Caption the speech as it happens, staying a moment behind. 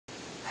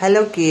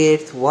Hello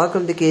kids,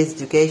 welcome to Kids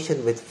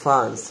Education with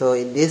Fun. So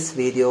in this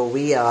video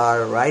we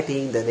are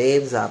writing the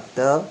names of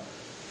the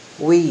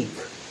week,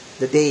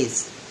 the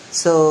days.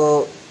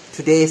 So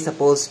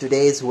suppose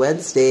today is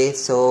Wednesday,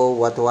 so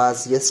what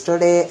was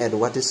yesterday and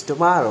what is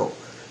tomorrow?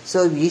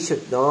 So we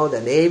should know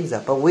the names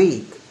of a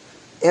week.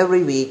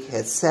 Every week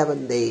has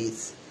 7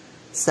 days.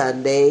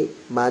 Sunday,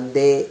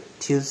 Monday,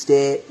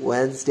 Tuesday,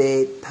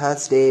 Wednesday,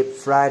 Thursday,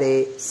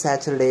 Friday,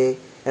 Saturday,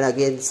 and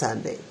again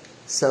Sunday.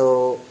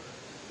 So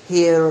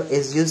here,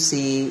 as you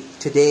see,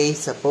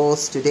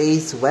 suppose today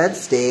is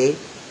Wednesday,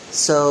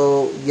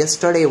 so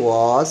yesterday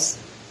was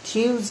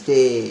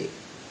Tuesday.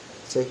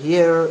 So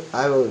here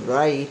I will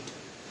write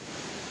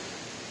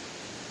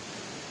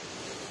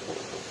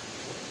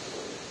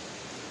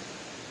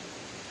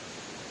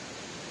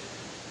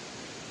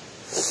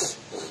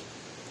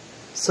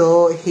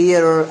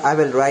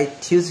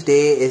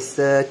Tuesday is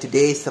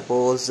today,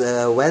 suppose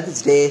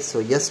Wednesday, so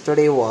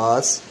yesterday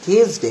was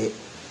Tuesday,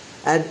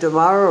 and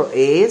tomorrow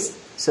is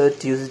so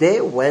Tuesday,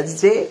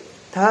 Wednesday,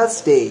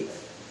 Thursday.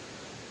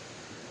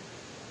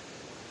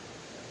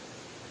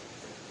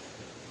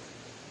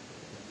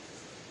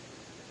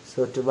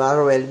 So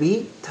tomorrow will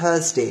be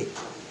Thursday.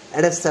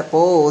 And if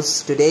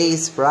suppose today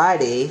is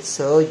Friday,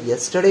 so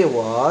yesterday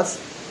was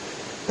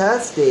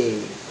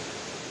Thursday.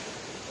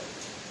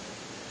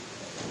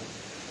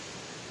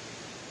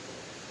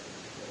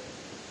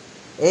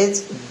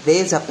 It's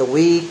days of the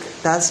week,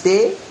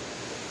 Thursday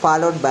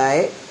followed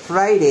by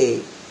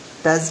Friday.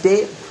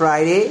 Thursday,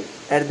 Friday,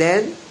 and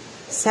then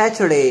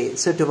Saturday.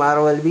 So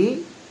tomorrow will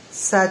be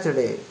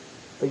Saturday.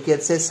 Or you can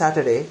say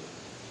Saturday.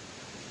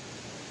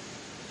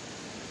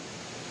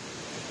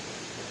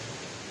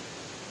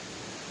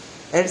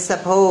 And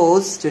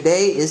suppose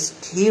today is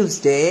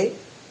Tuesday,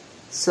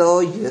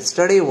 so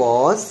yesterday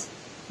was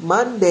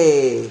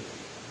Monday.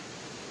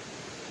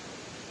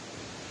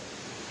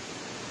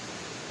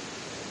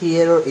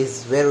 Here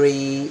is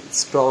very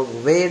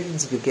strong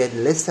winds, you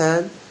can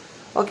listen.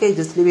 Okay,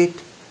 just leave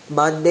it.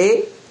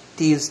 Monday,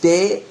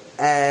 Tuesday,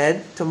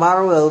 and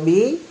tomorrow will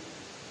be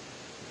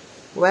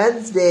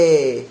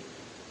Wednesday.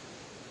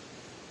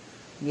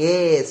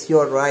 Yes,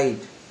 you're right.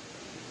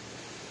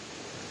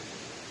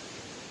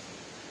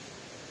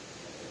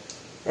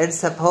 And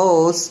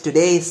suppose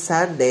today is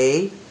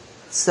Sunday,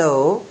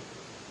 so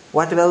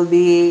what will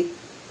be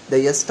the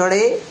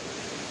yesterday?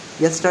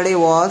 Yesterday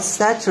was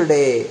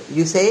Saturday.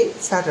 You say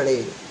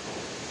Saturday.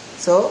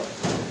 So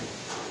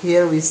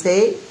here we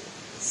say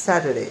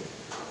Saturday.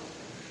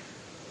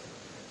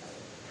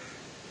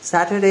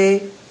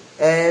 Saturday,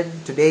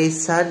 and today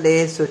is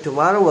Sunday, so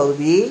tomorrow will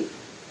be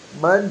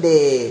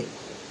Monday.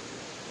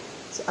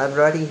 So I'm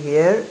writing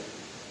here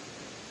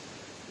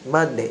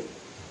Monday.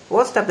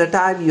 Most of the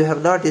time you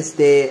have noticed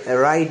they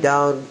write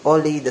down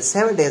only the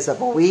 7 days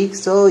of a week,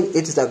 so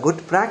it is a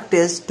good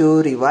practice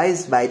to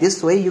revise by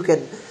this way. You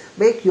can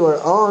make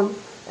your own,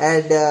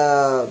 and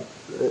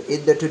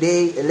in the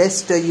today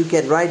list you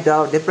can write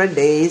down different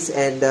days,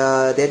 and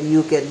then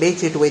you can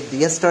match it with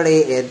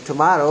yesterday and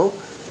tomorrow.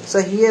 So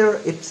here,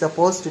 if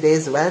suppose today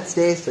is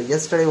Wednesday, so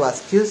yesterday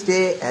was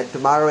Tuesday and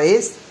tomorrow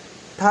is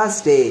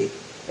Thursday.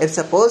 If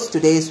suppose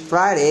today is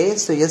Friday,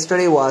 so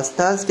yesterday was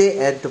Thursday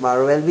and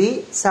tomorrow will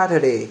be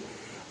Saturday.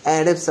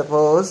 And if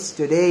suppose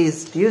today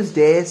is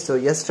Tuesday, so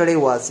yesterday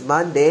was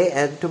Monday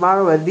and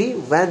tomorrow will be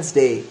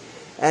Wednesday.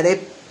 And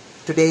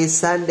if today is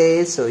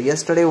Sunday, so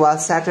yesterday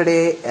was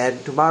Saturday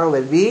and tomorrow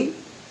will be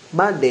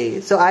Monday.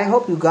 So I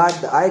hope you got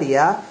the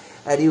idea,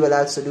 and you will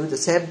also do the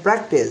same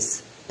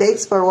practice.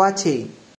 Thanks for watching.